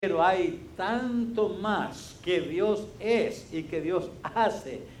Pero hay tanto más que Dios es y que Dios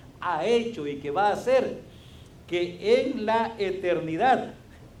hace, ha hecho y que va a hacer, que en la eternidad,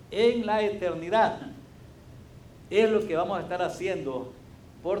 es lo que vamos a estar haciendo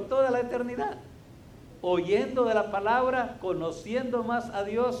por toda la eternidad, oyendo de la palabra, conociendo más a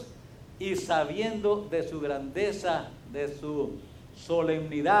Dios y sabiendo de su grandeza, de su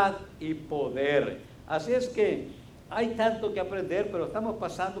solemnidad y poder. Así es que hay tanto que aprender, pero estamos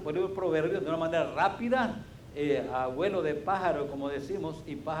pasando por el proverbio de una manera rápida, a vuelo de pájaro, como decimos,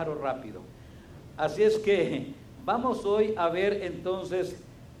 y pájaro rápido. Así es que vamos hoy a ver entonces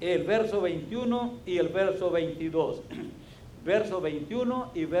el verso 21 y el verso 22. Verso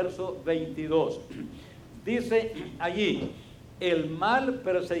 21 y verso 22. Dice allí: el mal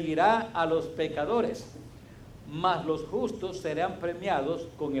perseguirá a los pecadores, mas los justos serán premiados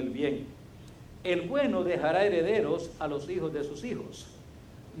con el bien. El bueno dejará herederos a los hijos de sus hijos,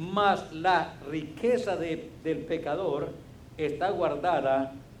 mas la riqueza del pecador está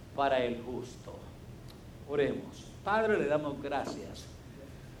guardada para el justo. Oremos. Padre, le damos gracias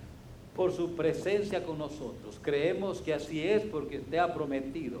por su presencia con nosotros. Creemos que así es porque usted ha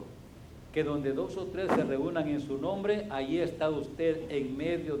prometido que donde 2 o 3 se reúnan en su nombre, allí está usted en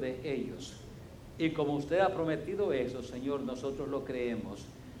medio de ellos. Y como usted ha prometido eso, Señor, nosotros lo creemos.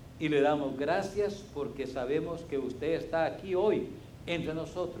 Y le damos gracias porque sabemos que usted está aquí hoy entre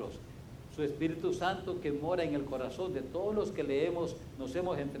nosotros. Su Espíritu Santo que mora en el corazón de todos los que nos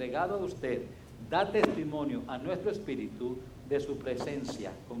hemos entregado a usted, da testimonio a nuestro espíritu de su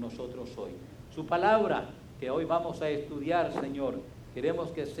presencia con nosotros hoy. Su palabra que hoy vamos a estudiar, Señor,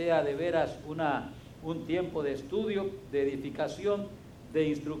 queremos que sea de veras un tiempo de estudio, de edificación, de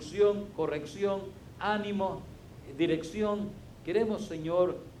instrucción, corrección, ánimo, dirección. Queremos,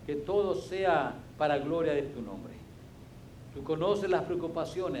 Señor, que todo sea para gloria de tu nombre. Tú conoces las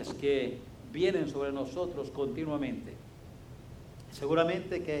preocupaciones que vienen sobre nosotros continuamente.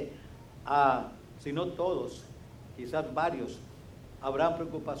 Seguramente que, si no todos, quizás varios, habrán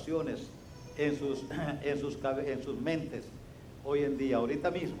preocupaciones en sus mentes hoy en día, ahorita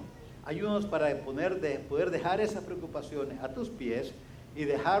mismo. Ayúdanos para poder dejar esas preocupaciones a tus pies y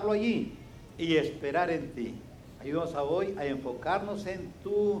dejarlo allí y esperar en ti. Ayúdanos hoy a enfocarnos en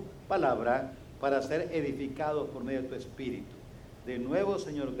tu palabra para ser edificados por medio de tu Espíritu. De nuevo,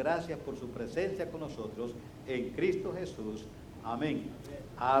 Señor, gracias por su presencia con nosotros en Cristo Jesús. Amén.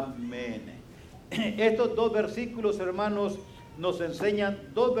 Amén. Estos 2 versículos, hermanos, nos enseñan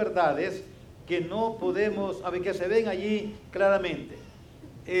 2 verdades que no podemos, que se ven allí claramente.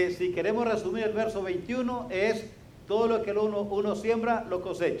 Si queremos resumir el verso 21, es todo lo que uno siembra, lo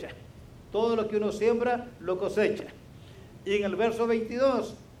cosecha. Todo lo que uno siembra, lo cosecha. Y en el verso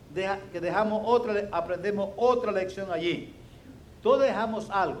 22, aprendemos otra lección allí. Todos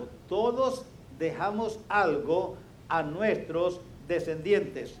dejamos algo a nuestros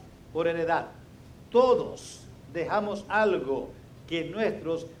descendientes por heredad. Todos dejamos algo que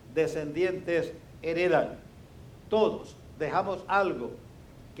nuestros descendientes heredan. Todos dejamos algo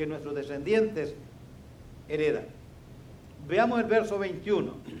que nuestros descendientes heredan. Veamos el verso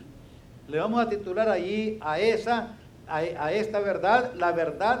 21. Le vamos a titular allí a esta verdad, la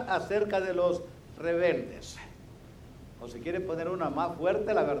verdad acerca de los rebeldes. O si quiere poner una más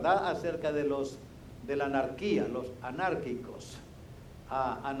fuerte, la verdad acerca de la anarquía, los anárquicos.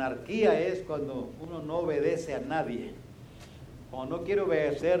 Anarquía es cuando uno no obedece a nadie. Cuando no quiere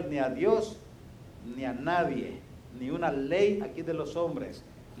obedecer ni a Dios, ni a nadie, ni una ley aquí de los hombres.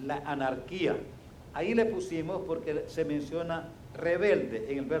 La anarquía. Ahí le pusimos porque se menciona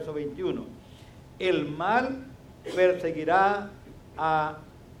rebelde en el verso 21. El mal perseguirá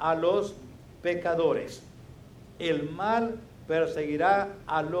a los pecadores. El mal perseguirá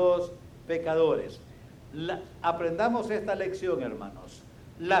a los pecadores. Aprendamos esta lección, hermanos.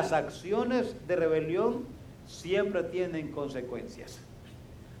 Las acciones de rebelión siempre tienen consecuencias.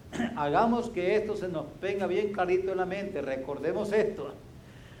 Hagamos que esto se nos venga bien clarito en la mente. Recordemos esto.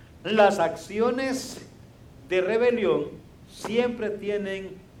 Las acciones de rebelión siempre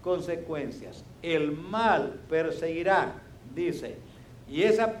tienen consecuencias. El mal perseguirá, dice. Y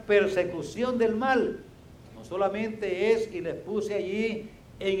esa persecución del mal no solamente es, y les puse allí,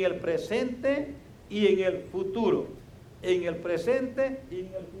 en el presente y en el futuro. En el presente y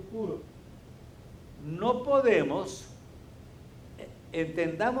en el futuro. No podemos,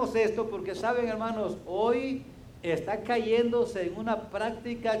 entendamos esto porque saben, hermanos, hoy está cayéndose en una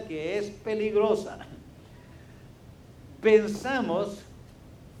práctica que es peligrosa. Pensamos,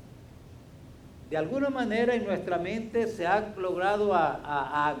 de alguna manera en nuestra mente se ha logrado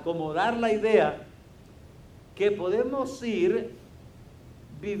a acomodar la idea que podemos ir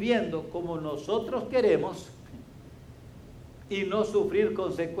viviendo como nosotros queremos y no sufrir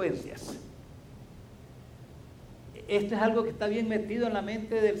consecuencias. Esto es algo que está bien metido en la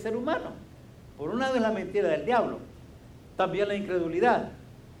mente del ser humano. Por un lado es la mentira del diablo, también la incredulidad.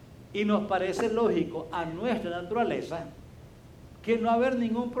 Y nos parece lógico a nuestra naturaleza que no va a haber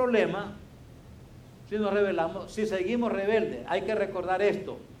ningún problema si nos rebelamos, si seguimos rebeldes. Hay que recordar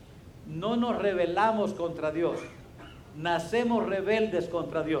esto: no nos rebelamos contra Dios, nacemos rebeldes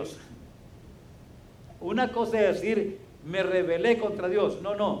contra Dios. Una cosa es decir, me rebelé contra Dios.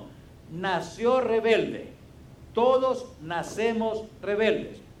 No, nació rebelde. Todos nacemos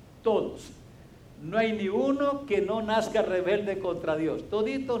rebeldes, todos. No hay ni uno que no nazca rebelde contra Dios.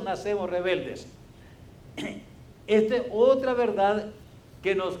 Toditos nacemos rebeldes. Esta es otra verdad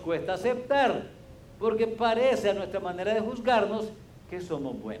que nos cuesta aceptar, porque parece a nuestra manera de juzgarnos que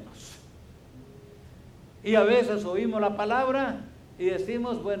somos buenos. Y a veces oímos la palabra y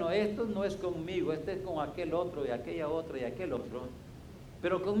decimos, bueno, esto no es conmigo, este es con aquel otro y aquella otra y aquel otro,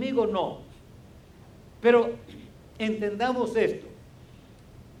 pero conmigo no. Pero entendamos esto: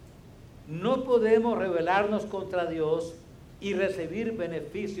 no podemos rebelarnos contra Dios y recibir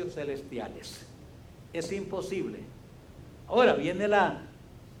beneficios celestiales. Es imposible. Ahora viene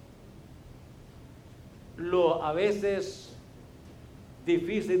lo a veces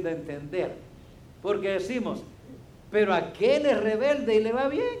difícil de entender, porque decimos, pero aquel es rebelde y le va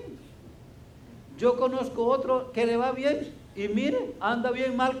bien. Yo conozco otro que le va bien y mire, anda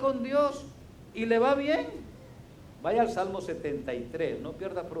bien mal con Dios y le va bien. Vaya al Salmo 73, no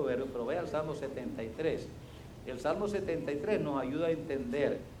pierda proverbio, pero vaya al Salmo 73. El Salmo 73 nos ayuda a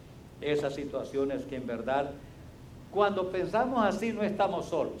entender esas situaciones que en verdad, cuando pensamos así, no estamos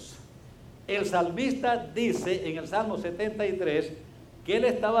solos. El salmista dice en el Salmo 73 que él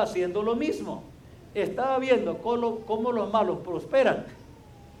estaba haciendo lo mismo. Estaba viendo cómo los malos prosperan,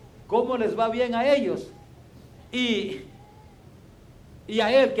 cómo les va bien a ellos, y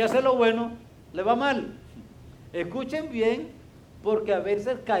a él que hace lo bueno, le va mal. Escuchen bien, porque a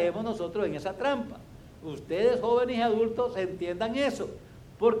veces caemos nosotros en esa trampa. Ustedes, jóvenes y adultos, entiendan eso,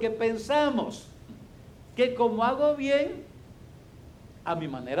 porque pensamos que como hago bien, a mi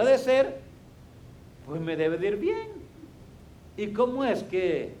manera de ser, pues me debe de ir bien. ¿Y cómo es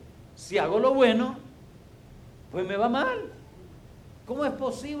que si hago lo bueno, pues me va mal? ¿Cómo es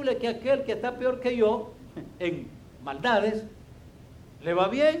posible que aquel que está peor que yo en maldades, le va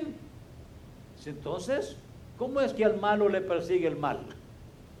bien? Entonces, ¿cómo es que al malo le persigue el mal?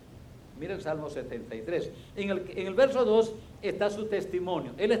 Mira el Salmo 73. En el verso 2 está su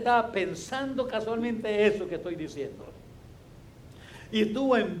testimonio. Él estaba pensando casualmente eso que estoy diciendo. Y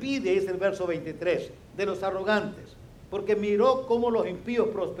tuvo envidia, dice el verso 23, de los arrogantes, porque miró cómo los impíos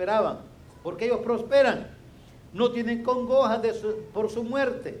prosperaban, porque ellos prosperan. No tienen congojas por su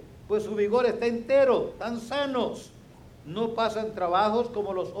muerte, pues su vigor está entero, están sanos. No pasan trabajos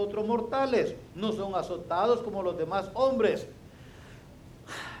como los otros mortales, no son azotados como los demás hombres.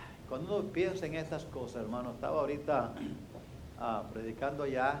 Cuando uno piensa en estas cosas, hermano, estaba ahorita predicando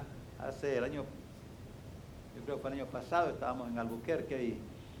allá, hace el año, yo creo que fue el año pasado, estábamos en Albuquerque y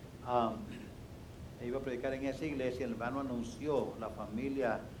iba a predicar en esa iglesia. El hermano anunció la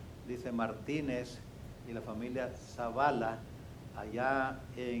familia, dice Martínez, y la familia Zavala, allá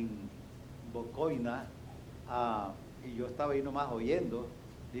en Bocoina, y yo estaba ahí nomás oyendo.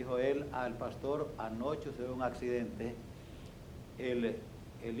 Dijo él al pastor, anoche se dio un accidente.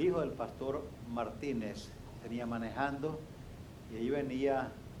 El hijo del pastor Martínez venía manejando y ahí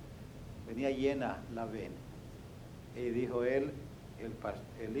venía llena la ven. Y dijo él,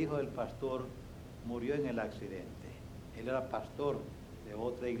 el hijo del pastor murió en el accidente. Él era pastor de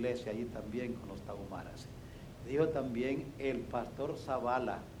otra iglesia allí también con los tahumaras. Dijo también el pastor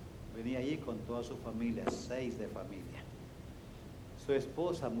Zavala venía allí con toda su familia, 6 de familia. Su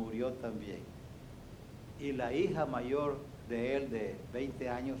esposa murió también. Y la hija mayor de él, de 20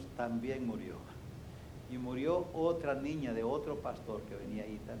 años, también murió. Y murió otra niña de otro pastor que venía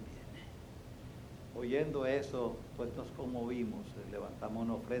ahí también. Oyendo eso, pues nos conmovimos, levantamos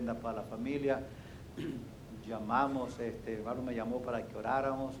una ofrenda para la familia, llamamos, hermano me llamó para que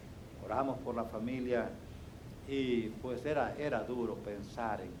oráramos por la familia, y pues era duro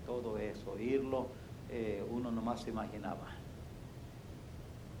pensar en todo eso, oírlo, uno nomás se imaginaba.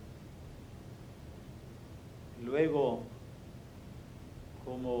 Luego,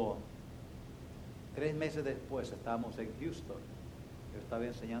 como 3 meses después, estábamos en Houston. Yo estaba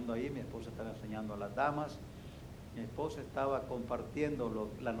enseñando ahí, mi esposa estaba enseñando a las damas. Mi esposa estaba compartiendo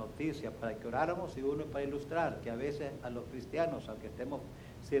la noticia para que oráramos, y uno para ilustrar que a veces a los cristianos, aunque estemos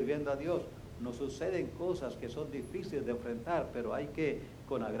sirviendo a Dios, nos suceden cosas que son difíciles de enfrentar, pero hay que,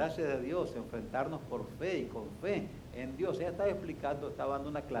 con la gracia de Dios, enfrentarnos por fe y con fe en Dios. Ella estaba explicando, estaba dando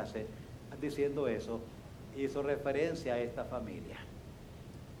una clase diciendo eso, hizo referencia a esta familia.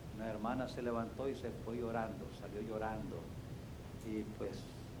 Una hermana se levantó y se fue llorando, salió llorando, y pues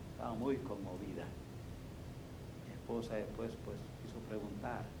estaba muy conmovida. Mi esposa después pues quiso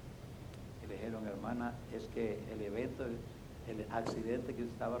preguntar, y le dijeron: hermana, es que el evento, el accidente que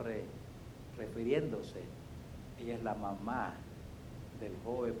usted estaba refiriéndose, ella es la mamá del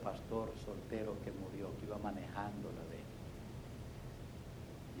joven pastor soltero que murió, que iba manejando la de él.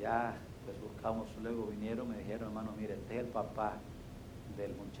 Ya pues buscamos, luego vinieron, me dijeron: hermano, mire, este es el papá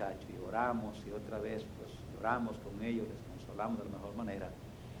del muchacho, y oramos, y otra vez pues lloramos con ellos, les consolamos de la mejor manera.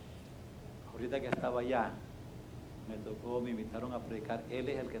 Ahorita que estaba allá, me invitaron a predicar. Él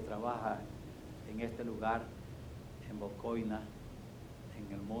es el que trabaja en este lugar, en Bocoina,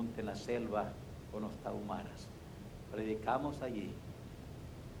 en el monte, en la selva, con los tahumaras. Predicamos allí.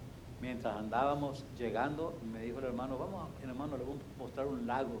 Mientras andábamos llegando, me dijo el hermano: hermano, le voy a mostrar un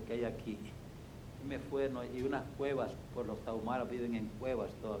lago que hay aquí. Y me fue, ¿no? Y unas cuevas, por los tahumaras viven en cuevas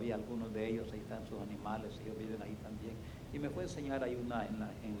todavía, algunos de ellos, ahí están sus animales, ellos viven ahí también. Y me fue a enseñar ahí en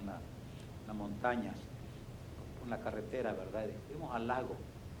las montañas, en la carretera, ¿verdad? Y fuimos al lago.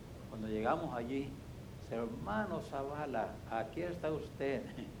 Cuando llegamos allí, dice: hermano Zavala, aquí está usted.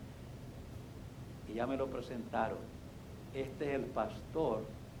 Y ya me lo presentaron. Este es el pastor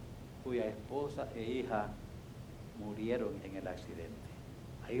cuya esposa e hija murieron en el accidente.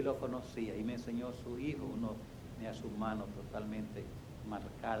 Ahí lo conocí, ahí me enseñó su hijo. Uno tenía su mano totalmente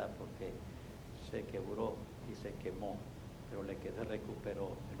marcada porque se quebró y se quemó, pero se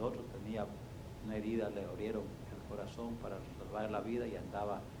recuperó. El otro tenía una herida, le abrieron el corazón para salvar la vida y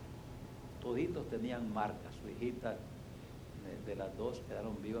andaba. Toditos tenían marcas. Su hijita, de las dos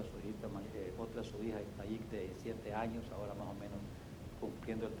quedaron vivas. Su hijita, otra su hija está allí de 7 años, ahora más o menos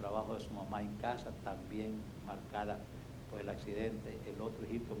cumpliendo el trabajo de su mamá en casa, también marcada por el accidente. El otro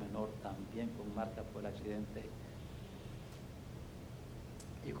hijito menor también con marcas por el accidente.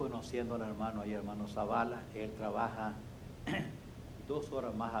 Y conociendo al hermano, ahí hermano Zavala, él trabaja 2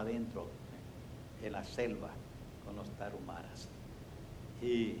 horas más adentro en la selva con los tahumaras.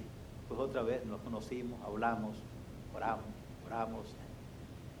 Y pues otra vez nos conocimos, hablamos, oramos.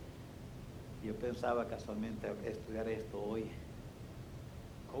 Yo pensaba casualmente estudiar esto hoy.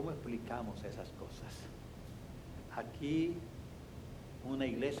 ¿Cómo explicamos esas cosas? Aquí una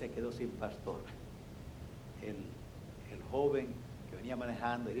iglesia quedó sin pastor. El joven que venía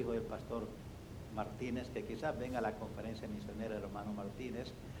manejando, el hijo del pastor Martínez, que quizás venga a la conferencia misionera del hermano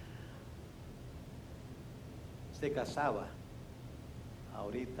Martínez, se casaba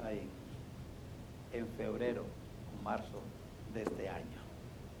ahorita en febrero o marzo de este año.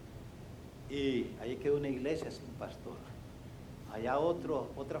 Y ahí quedó una iglesia sin pastor. Allá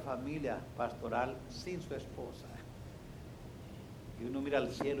otra familia pastoral sin su esposa. Y uno mira al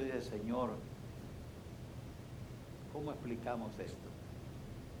cielo y dice: Señor, ¿cómo explicamos esto?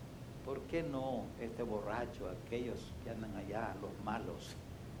 ¿Por qué no este borracho, aquellos que andan allá, los malos?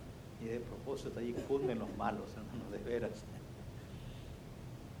 Y de propósito allí cunden los malos, hermanos, de veras.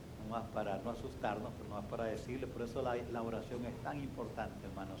 No más para no asustarnos, pero no más para decirle. Por eso la oración es tan importante,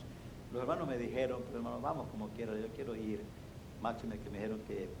 hermanos. Los hermanos me dijeron: pero hermanos, vamos como quiera, yo quiero ir. Máxime que me dijeron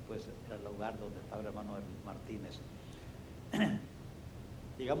que pues era el lugar donde estaba el hermano Martínez.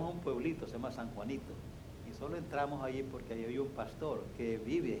 Llegamos a un pueblito, se llama San Juanito, y solo entramos allí porque ahí había un pastor que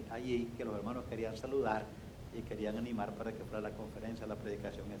vive allí, que los hermanos querían saludar y querían animar para que fuera la conferencia, la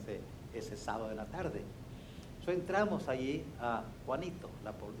predicación ese sábado de la tarde. Entramos allí a Juanito,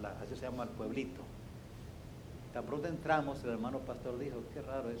 así se llama el pueblito. Tan pronto entramos, el hermano pastor dijo: qué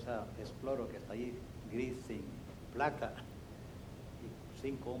raro esa Explorer que está allí, gris, sin placa, y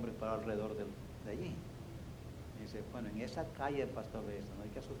 5 hombres para alrededor de allí. Y dice: bueno, en esa calle el pastor dice: no hay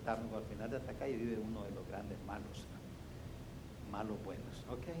que asustarnos, porque al final de esta calle vive uno de los grandes malos buenos.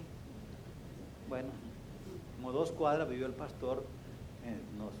 Ok. Bueno, como 2 cuadras vivió el pastor.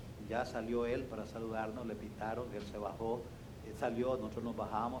 Ya salió él para saludarnos, le pitaron, él se bajó, él salió, nosotros nos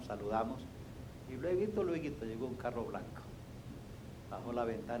bajamos, saludamos, y luego llegó un carro blanco. Bajó la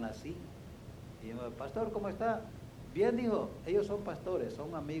ventana así, y dijo: pastor, ¿cómo está? Bien, dijo, ellos son pastores,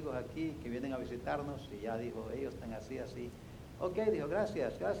 son amigos aquí que vienen a visitarnos, y ya dijo, ellos están así. Ok, dijo,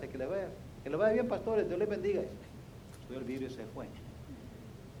 gracias, que le vaya bien, pastores, Dios les bendiga. Subió el vidrio y se fue.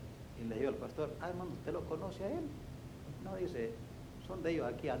 Y le dijo al pastor: hermano, ¿usted lo conoce a él? No, dice, son de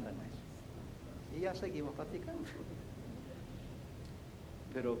ellos, aquí andan eso. Y ya seguimos platicando.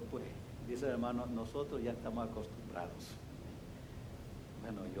 Pero pues, dice el hermano, nosotros ya estamos acostumbrados.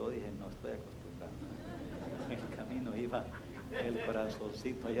 Bueno, yo dije, no estoy acostumbrado. En el camino iba el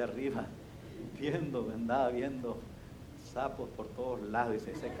corazoncito allá arriba, andaba viendo sapos por todos lados.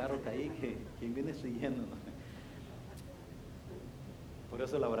 Dice, ese carro está ahí, ¿quién viene siguiendo? Por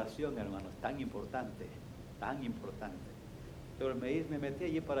eso la oración, hermanos, tan importante, tan importante. Pero me metí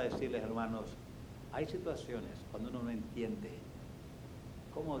allí para decirles, hermanos, hay situaciones cuando uno no entiende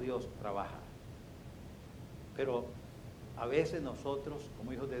cómo Dios trabaja. Pero a veces nosotros,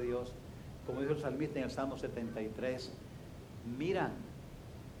 como hijos de Dios, como dijo el salmista en el Salmo 73,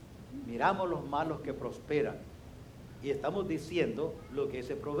 miramos los malos que prosperan. Y estamos diciendo lo que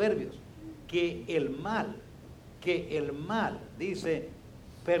dice Proverbios, que el mal, dice,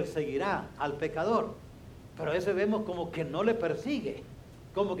 perseguirá al pecador. Pero a veces vemos como que no le persigue,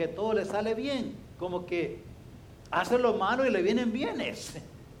 como que todo le sale bien, como que hace lo malo y le vienen bienes.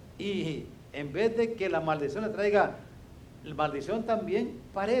 Y en vez de que la maldición le traiga maldición también,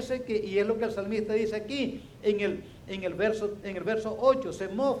 parece que, y es lo que el salmista dice aquí, en el verso 8, se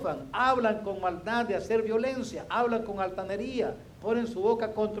mofan, hablan con maldad de hacer violencia, hablan con altanería, ponen su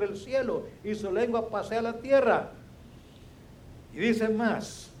boca contra el cielo y su lengua pasea la tierra. Y dice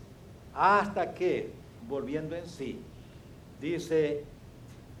más, hasta que, volviendo en sí, dice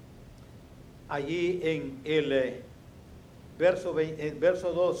allí en el verso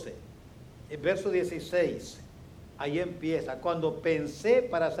 12, el verso 16, ahí empieza, cuando pensé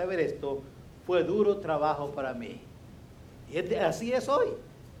para saber esto, fue duro trabajo para mí. Y así es hoy.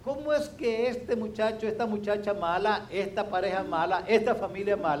 ¿Cómo es que este muchacho, esta muchacha mala, esta pareja mala, esta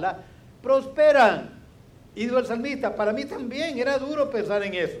familia mala, prosperan? Y dijo el salmista, para mí también era duro pensar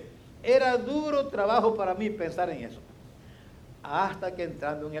en eso. Era duro trabajo para mí pensar en eso. Hasta que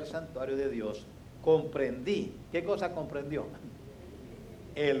entrando en el santuario de Dios, comprendí. ¿Qué cosa comprendió?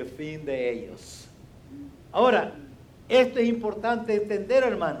 El fin de ellos. Ahora, esto es importante entender,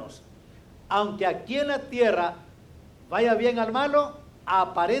 hermanos. Aunque aquí en la tierra vaya bien al malo,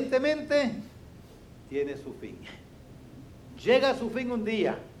 aparentemente tiene su fin. Llega a su fin un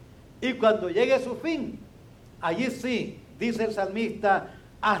día. Y cuando llegue a su fin, allí sí, dice el salmista,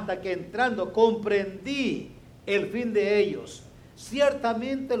 hasta que entrando comprendí el fin de ellos.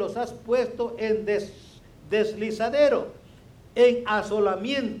 Ciertamente los has puesto en deslizadero, en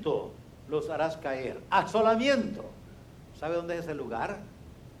asolamiento los harás caer. Asolamiento. ¿Sabe dónde es ese lugar?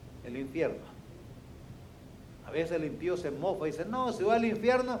 El infierno. A veces el impío se mofa y dice, no, si voy al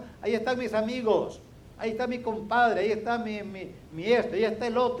infierno, ahí están mis amigos, ahí está mi compadre, ahí está mi esto, ahí está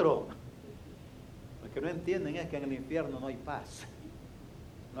el otro. Lo que no entienden es que en el infierno no hay paz,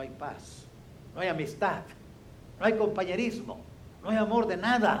 no hay paz, no hay amistad, no hay compañerismo, no hay amor de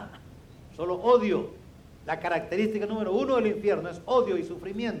nada, solo odio. La característica número 1 del infierno es odio y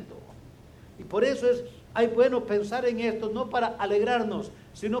sufrimiento. Y por eso hay bueno pensar en esto, no para alegrarnos,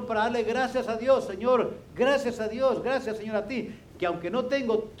 sino para darle gracias a Dios, Señor, gracias a Dios, gracias, Señor, a ti, que aunque no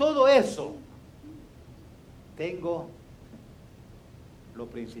tengo todo eso, tengo lo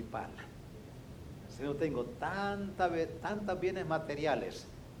principal. Si no tengo tantas bienes materiales,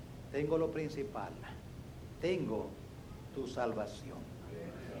 tengo lo principal, tengo tu salvación.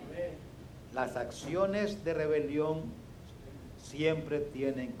 Las acciones de rebelión siempre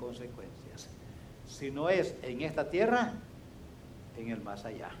tienen consecuencias. Si no es en esta tierra, en el más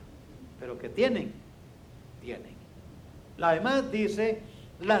allá. Pero que tienen. Además dice,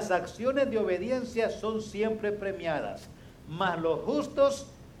 las acciones de obediencia son siempre premiadas, mas los justos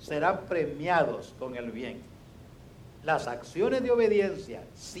serán premiados con el bien. Las acciones de obediencia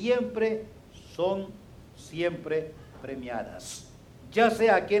son siempre premiadas, ya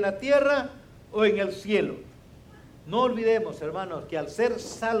sea aquí en la tierra o en el cielo. No olvidemos, hermanos, que al ser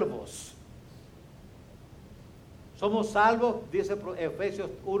salvos, somos salvos, dice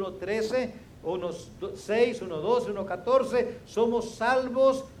Efesios 1:13, 1:6, 1:12, 1:14, somos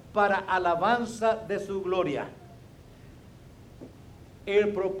salvos para alabanza de su gloria.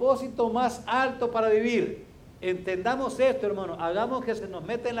 El propósito más alto para vivir, entendamos esto, hermanos, hagamos que se nos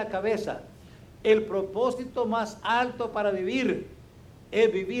meta en la cabeza, el propósito más alto para vivir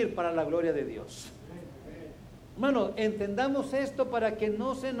es vivir para la gloria de Dios. Hermano, entendamos esto para que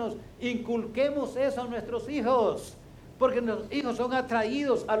no se nos inculquemos eso a nuestros hijos, porque nuestros hijos son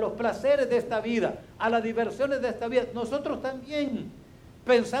atraídos a los placeres de esta vida, a las diversiones de esta vida. Nosotros también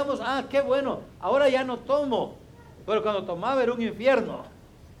pensamos, qué bueno, ahora ya no tomo, pero cuando tomaba era un infierno.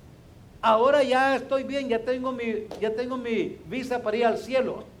 Ahora ya estoy bien, ya tengo mi visa para ir al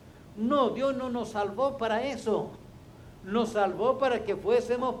cielo. No, Dios no nos salvó para eso. Nos salvó para que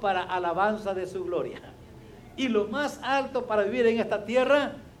fuésemos para alabanza de su gloria. Y lo más alto para vivir en esta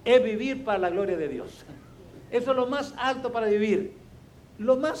tierra es vivir para la gloria de Dios. Eso es lo más alto para vivir.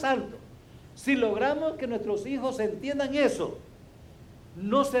 lo más alto. Si logramos que nuestros hijos entiendan eso,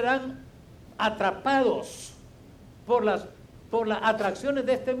 no serán atrapados por las atracciones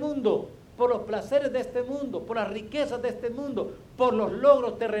de este mundo, por los placeres de este mundo, por las riquezas de este mundo, por los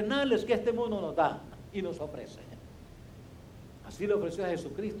logros terrenales que este mundo nos da y nos ofrece. Así le ofreció a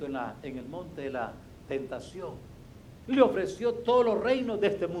Jesucristo en el monte de la tentación. Le ofreció todos los reinos de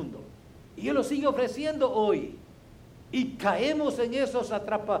este mundo. Y Él lo sigue ofreciendo hoy. Y caemos en esas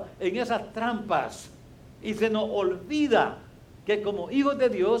trampas. Y se nos olvida que como hijos de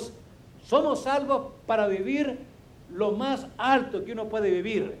Dios somos salvos para vivir lo más alto que uno puede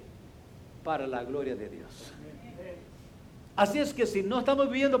vivir, para la gloria de Dios. Así es que si no estamos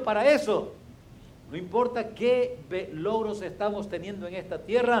viviendo para eso, no importa qué logros estamos teniendo en esta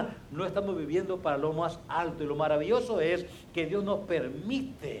tierra, no estamos viviendo para lo más alto. Y lo maravilloso es que Dios nos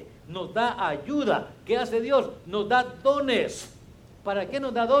permite, nos da ayuda. ¿Qué hace Dios? Nos da dones. ¿Para qué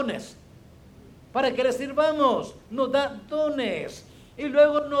nos da dones? Para que le sirvamos. Nos da dones. Y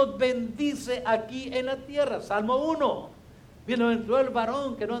luego nos bendice aquí en la tierra. Salmo 1. Bienaventurado el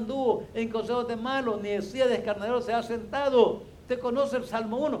varón que no anduvo en consejos de malos, ni decía de escarnecedor se ha sentado. Usted conoce el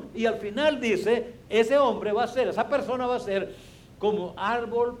Salmo 1 y al final dice, ese hombre va a ser, esa persona va a ser como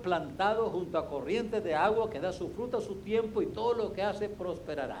árbol plantado junto a corrientes de agua que da su fruto a su tiempo y todo lo que hace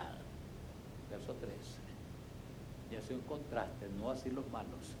prosperará. Verso 3. Y hace un contraste, no así los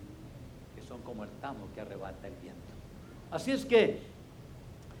malos, que son como el tamo que arrebata el viento. Así es que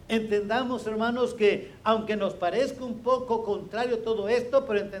entendamos, hermanos, que aunque nos parezca un poco contrario todo esto,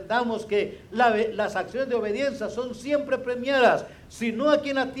 pero entendamos que las acciones de obediencia son siempre premiadas. Si no aquí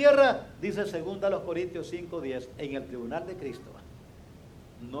en la tierra, dice 2 Corintios 5:10, en el tribunal de Cristo,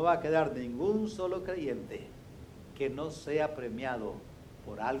 no va a quedar ningún solo creyente que no sea premiado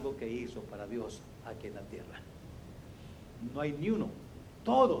por algo que hizo para Dios aquí en la tierra. No hay ni uno.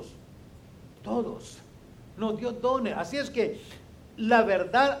 Todos nos dio dones. Así es que la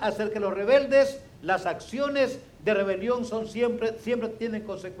verdad acerca de los rebeldes, las acciones de rebelión son siempre tienen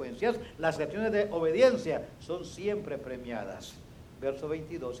consecuencias. Las acciones de obediencia son siempre premiadas. Verso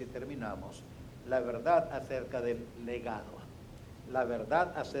 22 y terminamos. La verdad acerca del legado. La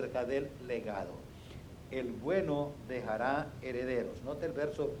verdad acerca del legado. El bueno dejará herederos. Note el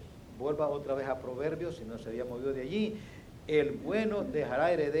verso, vuelva otra vez a Proverbios, si no se había movido de allí. El bueno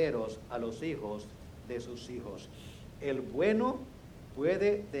dejará herederos a los hijos de sus hijos. El bueno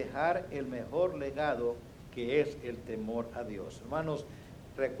puede dejar el mejor legado, que es el temor a Dios. Hermanos,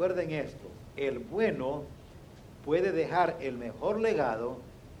 recuerden esto, el bueno puede dejar el mejor legado,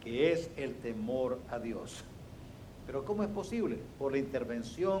 que es el temor a Dios. Pero ¿cómo es posible? Por la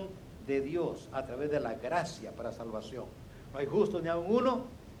intervención de Dios a través de la gracia para salvación. No hay justo ni aun uno,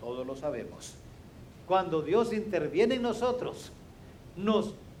 todos lo sabemos. Cuando Dios interviene en nosotros,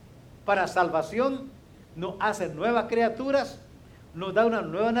 para salvación, nos hace nuevas criaturas, nos da una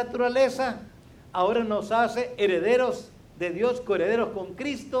nueva naturaleza, ahora nos hace herederos de Dios, coherederos con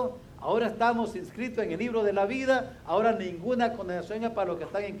Cristo, ahora estamos inscritos en el libro de la vida, ahora ninguna condenación es para los que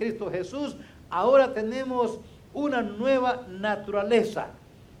están en Cristo Jesús, ahora tenemos una nueva naturaleza,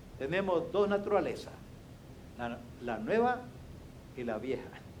 tenemos dos naturalezas, la nueva y la vieja.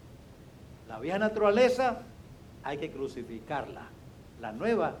 La vieja naturaleza hay que crucificarla, la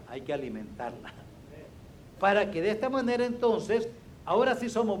nueva hay que alimentarla, para que de esta manera entonces, ahora sí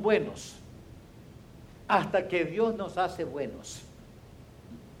somos buenos, hasta que Dios nos hace buenos.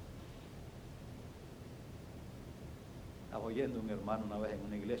 Estaba oyendo un hermano una vez en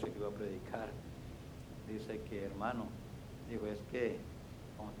una iglesia que iba a predicar, dice que hermano, dijo, es que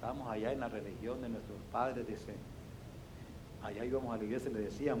cuando estábamos allá en la religión de nuestros padres, dice, allá íbamos a la iglesia y le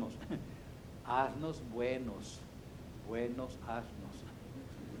decíamos, haznos buenos, buenos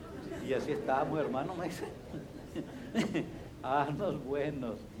haznos. Y así estábamos, hermano, me dice, haznos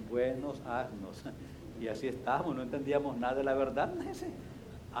buenos, buenos haznos. Y así estábamos, no entendíamos nada de la verdad, me dice,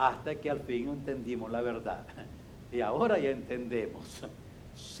 hasta que al fin entendimos la verdad. Y ahora ya entendemos.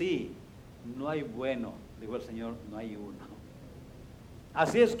 Sí, no hay bueno, dijo el Señor, no hay uno.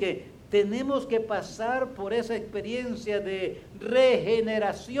 Así es que tenemos que pasar por esa experiencia de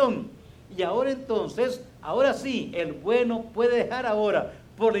regeneración. Y ahora entonces, ahora sí, el bueno puede dejar ahora,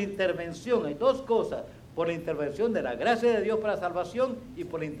 por la intervención, hay dos cosas, por la intervención de la gracia de Dios para salvación y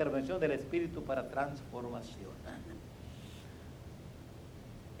por la intervención del Espíritu para transformación.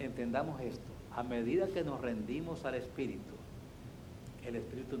 Entendamos esto, a medida que nos rendimos al Espíritu, el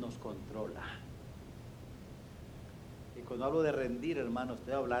Espíritu nos controla. Y cuando hablo de rendir, hermano,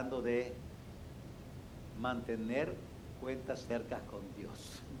 estoy hablando de mantener cuentas cercas con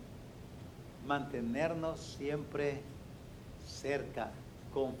Dios. Mantenernos siempre cerca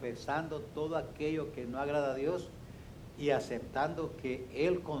confesando todo aquello que no agrada a Dios y aceptando que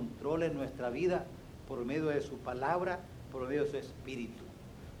Él controle nuestra vida por medio de su palabra, por medio de su espíritu.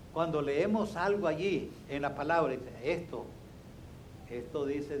 Cuando leemos algo allí en la palabra, esto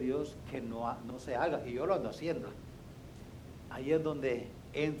dice Dios que no se haga, y yo lo ando haciendo. Ahí es donde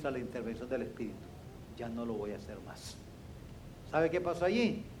entra la intervención del Espíritu. Ya no lo voy a hacer más. ¿Sabe qué pasó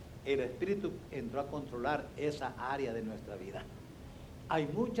allí? El Espíritu entró a controlar esa área de nuestra vida. Hay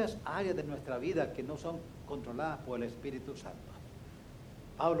muchas áreas de nuestra vida que no son controladas por el Espíritu Santo.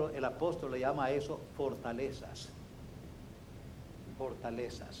 Pablo, el apóstol, le llama a eso fortalezas.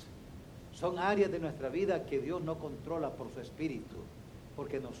 Fortalezas. Son áreas de nuestra vida que Dios no controla por su Espíritu,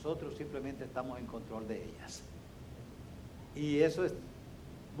 porque nosotros simplemente estamos en control de ellas. Y eso es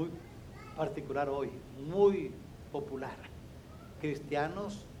muy particular hoy, muy popular.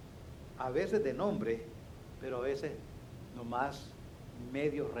 Cristianos, a veces de nombre, pero a veces nomás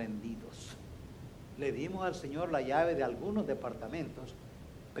medio rendidos. Le dimos al Señor la llave de algunos departamentos,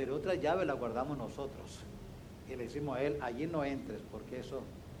 pero otra llave la guardamos nosotros. Y le decimos a Él, allí no entres, porque eso...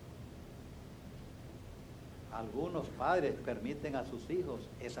 Algunos padres permiten a sus hijos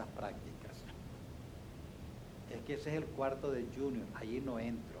esas prácticas. Es que ese es el cuarto de Junior, allí no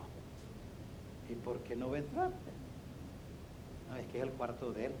entro. ¿Y por qué no va a entrar? No, es que es el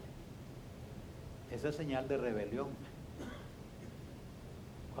cuarto de él. Esa es señal de rebelión.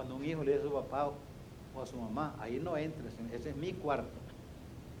 Cuando un hijo le dice a su papá o a su mamá, ahí no entres, ese es mi cuarto.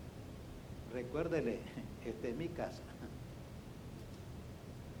 Recuérdele, esta es mi casa.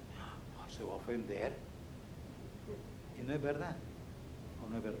 No se va a ofender. Y no es verdad, o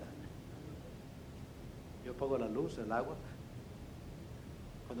no es verdad. Yo pago la luz, el agua.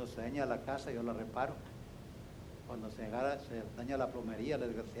 Cuando se daña la casa, yo la reparo. Cuando se daña la plomería, la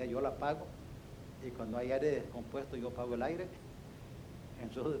electricidad, yo la pago. Y cuando hay aire descompuesto, yo pago el aire.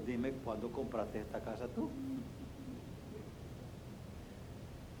 Entonces dime, ¿cuándo compraste esta casa tú?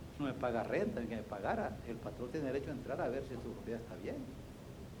 No me paga renta, ni que me pagara. El patrón tiene derecho a entrar a ver si su propiedad está bien.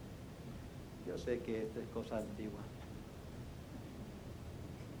 Yo sé que esta es cosa antigua,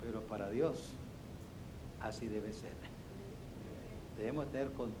 pero para Dios así debe ser. Debemos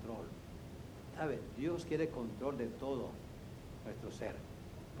tener control. ¿Sabe? Dios quiere control de todo nuestro ser.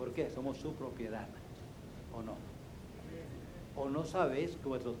 ¿Por qué? Somos su propiedad, ¿o no? ¿O no sabéis que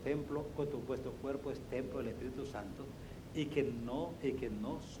vuestro cuerpo es templo del Espíritu Santo y que no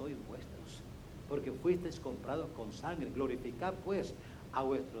sois vuestros? Porque fuisteis comprados con sangre. Glorificad pues a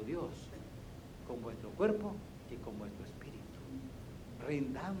vuestro Dios con vuestro cuerpo y con vuestro espíritu.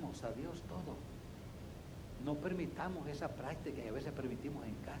 Rindamos a Dios todo. No permitamos esa práctica que a veces permitimos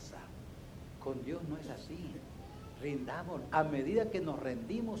en casa. Con Dios no es así. Rindamos. A medida que nos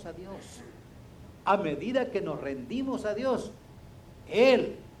rendimos a Dios,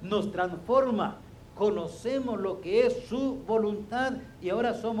 Él nos transforma. Conocemos lo que es su voluntad y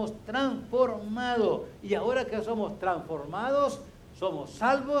ahora somos transformados. Y ahora que somos transformados, somos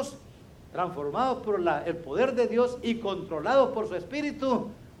salvos, transformados por el poder de Dios y controlados por su Espíritu.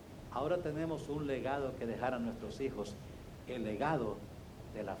 Ahora tenemos un legado que dejar a nuestros hijos, el legado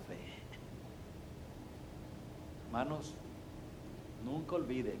de la fe. Hermanos, nunca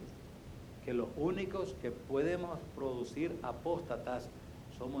olviden que los únicos que podemos producir apóstatas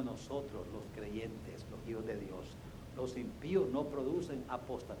somos nosotros, los creyentes, los hijos de Dios. Los impíos no producen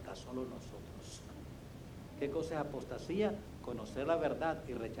apóstatas, solo nosotros. ¿Qué cosa es apostasía? Conocer la verdad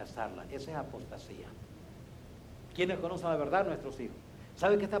y rechazarla. Esa es apostasía. ¿Quiénes conocen la verdad? Nuestros hijos.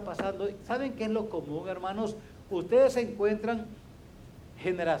 ¿Saben qué está pasando? ¿Saben qué es lo común, hermanos? Ustedes encuentran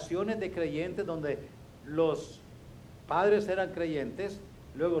generaciones de creyentes donde los padres eran creyentes,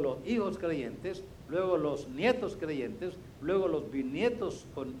 luego los hijos creyentes, luego los nietos creyentes, luego los bisnietos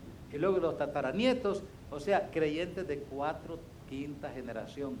y luego los tataranietos, o sea, creyentes de 4ª, 5ª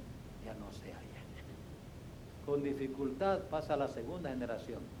generación, ya no se hallan. Con dificultad pasa a la 2ª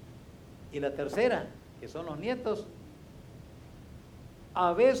generación. Y la 3ª, que son los nietos,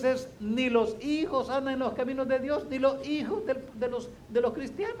 a veces ni los hijos andan en los caminos de Dios, ni los hijos de los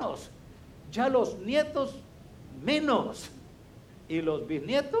cristianos. Ya los nietos menos. Y los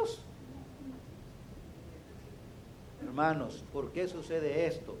bisnietos. Hermanos, ¿por qué sucede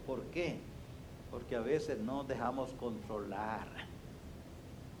esto? ¿Por qué? Porque a veces no dejamos controlar,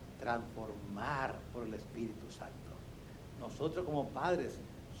 transformar por el Espíritu Santo. Nosotros como padres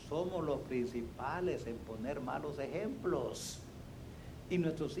somos los principales en poner malos ejemplos. Y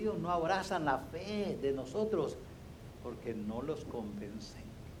nuestros hijos no abrazan la fe de nosotros porque no los convencen.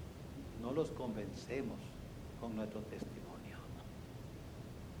 No los convencemos con nuestro testimonio.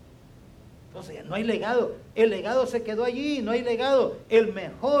 Entonces no hay legado, el legado se quedó allí, no hay legado. El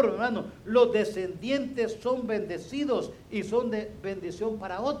mejor, hermano, los descendientes son bendecidos y son de bendición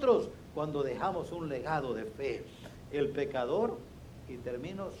para otros cuando dejamos un legado de fe. El pecador, y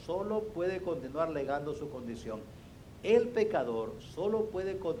termino, solo puede continuar legando su condición. El pecador solo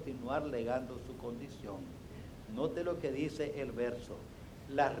puede continuar legando su condición. Note lo que dice el verso.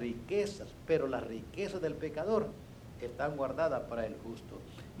 Las riquezas, pero las riquezas del pecador están guardadas para el justo.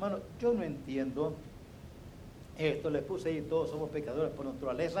 Hermano, yo no entiendo esto. Les puse ahí, todos somos pecadores por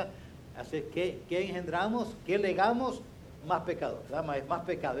naturaleza. Así que, ¿qué engendramos? ¿Qué legamos? Más pecado, más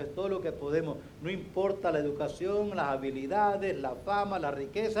pecado, es todo lo que podemos, no importa la educación, las habilidades, la fama, las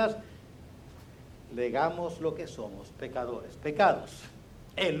riquezas, legamos lo que somos, pecadores, pecados.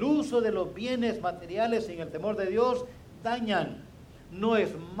 El uso de los bienes materiales sin el temor de Dios dañan. No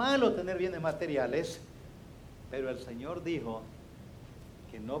es malo tener bienes materiales, pero el Señor dijo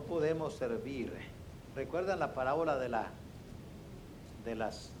que no podemos servir. ¿Recuerdan la parábola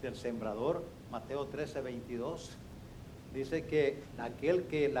del sembrador? Mateo 13:22. Dice que aquel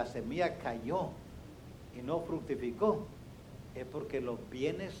que la semilla cayó y no fructificó es porque los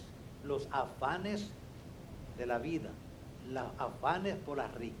bienes, los afanes de la vida, los afanes por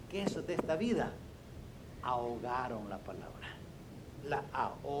las riquezas de esta vida, ahogaron la palabra, la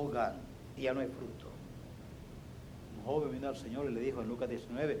ahogan y ya no hay fruto. Un joven vino al Señor y le dijo en Lucas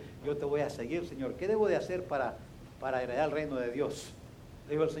 19, yo te voy a seguir, Señor, ¿qué debo de hacer para heredar el reino de Dios?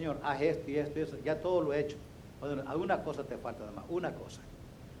 Le dijo el Señor, haz esto y esto y eso, ya todo lo he hecho. Bueno, alguna cosa te falta nada más, una cosa.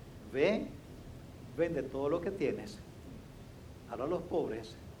 Ve, vende todo lo que tienes, habla a los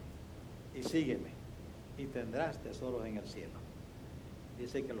pobres y sígueme y tendrás tesoros en el cielo.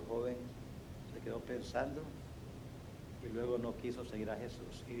 Dice que el joven se quedó pensando y luego no quiso seguir a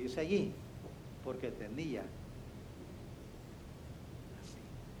Jesús. Y dice allí, porque tenía así.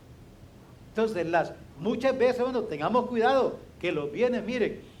 Entonces, muchas veces, bueno, tengamos cuidado que los bienes,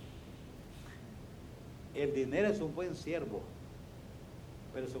 miren, el dinero es un buen siervo,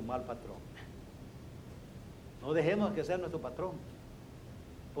 pero es un mal patrón. No dejemos que sea nuestro patrón,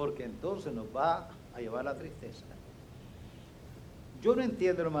 porque entonces nos va a llevar la tristeza. Yo no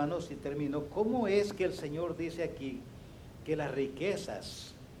entiendo, hermanos, si termino, cómo es que el Señor dice aquí que las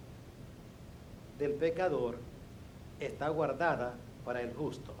riquezas del pecador está guardada para el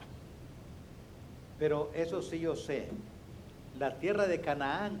justo. Pero eso sí yo sé, la tierra de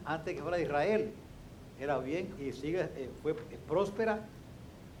Canaán, antes que fuera de Israel, era bien y fue próspera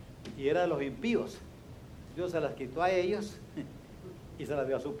y era de los impíos. Dios se las quitó a ellos y se las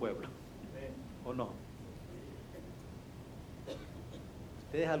dio a su pueblo. ¿O no?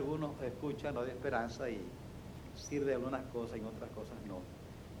 Ustedes algunos escuchan lo de esperanza y sirve algunas cosas y en otras cosas no.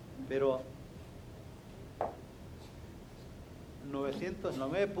 Pero 900 AM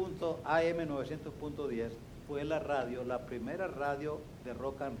 900.10 fue la radio, la primera radio de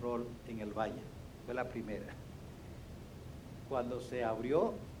rock and roll en el Valle. Fue la primera. Cuando se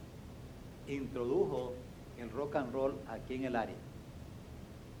abrió, introdujo el rock and roll aquí en el área.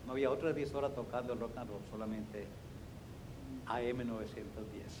 No había otra emisora tocando el rock and roll, solamente AM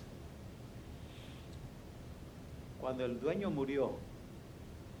 910. Cuando el dueño murió,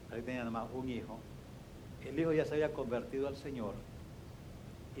 ahí tenía nada más un hijo, el hijo ya se había convertido al Señor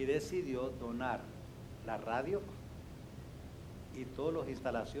y decidió donar la radio y todas las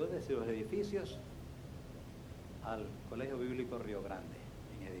instalaciones y los edificios al Colegio Bíblico Río Grande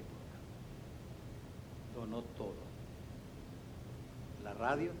en Edipo. Donó todo, la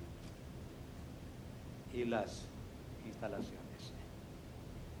radio y las instalaciones.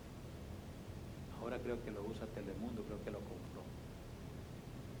 Ahora creo que lo usa Telemundo, creo que lo compró.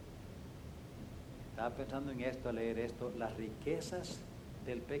 Estaba pensando en esto, al leer esto, las riquezas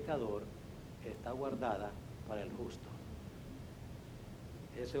del pecador está guardada para el justo.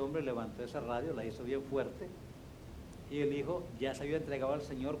 Ese hombre levantó esa radio, la hizo bien fuerte, y el hijo ya se había entregado al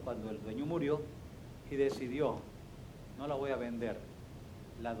Señor cuando el dueño murió y decidió, no la voy a vender,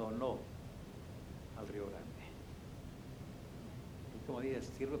 la donó al Río Grande. Y como dije,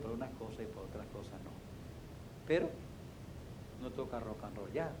 sirve para unas cosas y para otras cosas no. Pero no toca rock and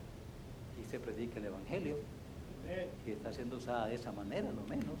roll ya, y se predica el Evangelio, y está siendo usada de esa manera, lo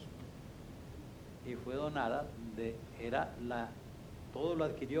menos. Y fue donada, todo lo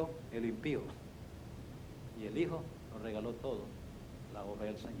adquirió el impío, y el hijo lo regaló todo, la obra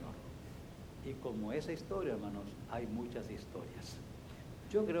del Señor. Y como esa historia, hermanos, hay muchas historias.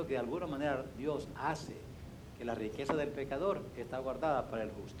 Yo creo que de alguna manera Dios hace que la riqueza del pecador está guardada para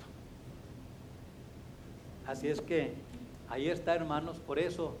el justo. Así es que ahí está, hermanos. Por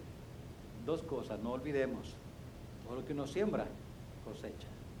eso, dos cosas, no olvidemos: todo lo que uno siembra, cosecha.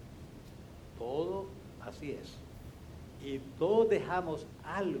 Todo así es. Y todos dejamos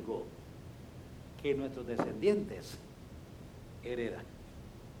algo que nuestros descendientes heredan.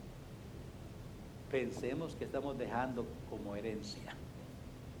 Pensemos que estamos dejando como herencia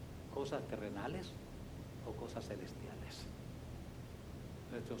cosas terrenales o cosas celestiales.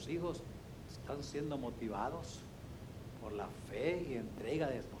 Nuestros hijos están siendo motivados por la fe y entrega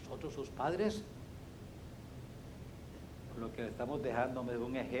de nosotros, sus padres. Lo que le estamos dejando es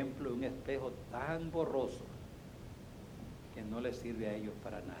un ejemplo, un espejo tan borroso que no les sirve a ellos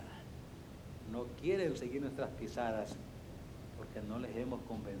para nada. No quieren seguir nuestras pisadas porque no les hemos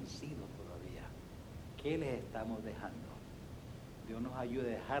convencido todavía. ¿Qué les estamos dejando? Dios nos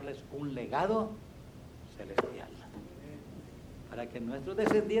ayude a dejarles un legado celestial para que nuestros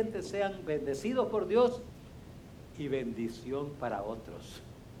descendientes sean bendecidos por Dios y bendición para otros.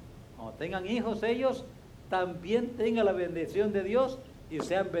 Cuando tengan hijos ellos, también tengan la bendición de Dios y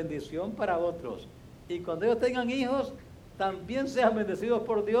sean bendición para otros. Y cuando ellos tengan hijos, también sean bendecidos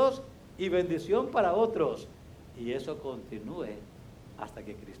por Dios y bendición para otros. Y eso continúe hasta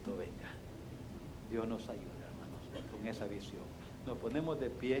que Cristo venga. Dios nos ayude, hermanos, con esa visión. Nos ponemos de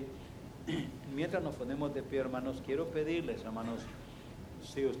pie. Mientras nos ponemos de pie, hermanos, quiero pedirles, hermanos,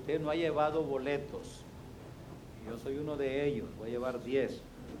 si usted no ha llevado boletos, yo soy uno de ellos, voy a llevar 10,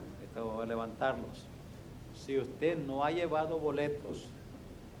 voy a levantarlos. Si usted no ha llevado boletos,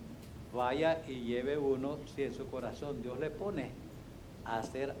 vaya y lleve uno si en su corazón Dios le pone a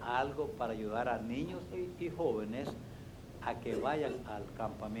hacer algo para ayudar a niños y jóvenes a que vayan al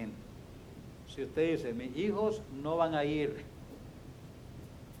campamento. Si usted dice, mis hijos no van a ir,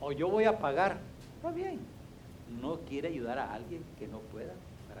 o yo voy a pagar, está bien. No quiere ayudar a alguien que no pueda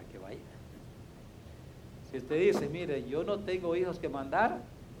para que vaya. Si usted dice, mire, yo no tengo hijos que mandar,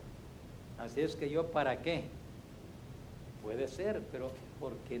 así es que yo para qué. Puede ser, pero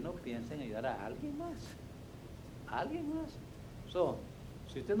 ¿por qué no piensa en ayudar a alguien más? ¿A alguien más?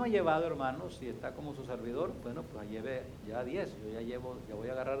 Si usted no ha llevado, hermanos, si está como su servidor, bueno, pues lleve ya 10, yo ya voy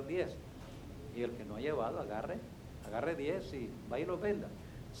a agarrar 10. Y el que no ha llevado, agarre 10 y va y los venda.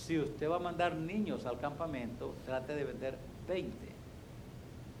 Si usted va a mandar niños al campamento, trate de vender 20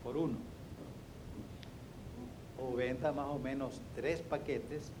 por uno. O venda más o menos 3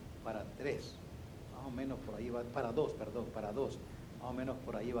 paquetes para 3. Más o menos por ahí va, para 2. Más o menos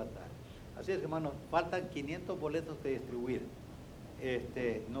por ahí va a estar. Así es, hermanos, faltan 500 boletos que distribuir.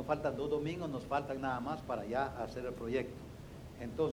 Nos faltan 2 domingos, nos faltan nada más para ya hacer el proyecto. Entonces,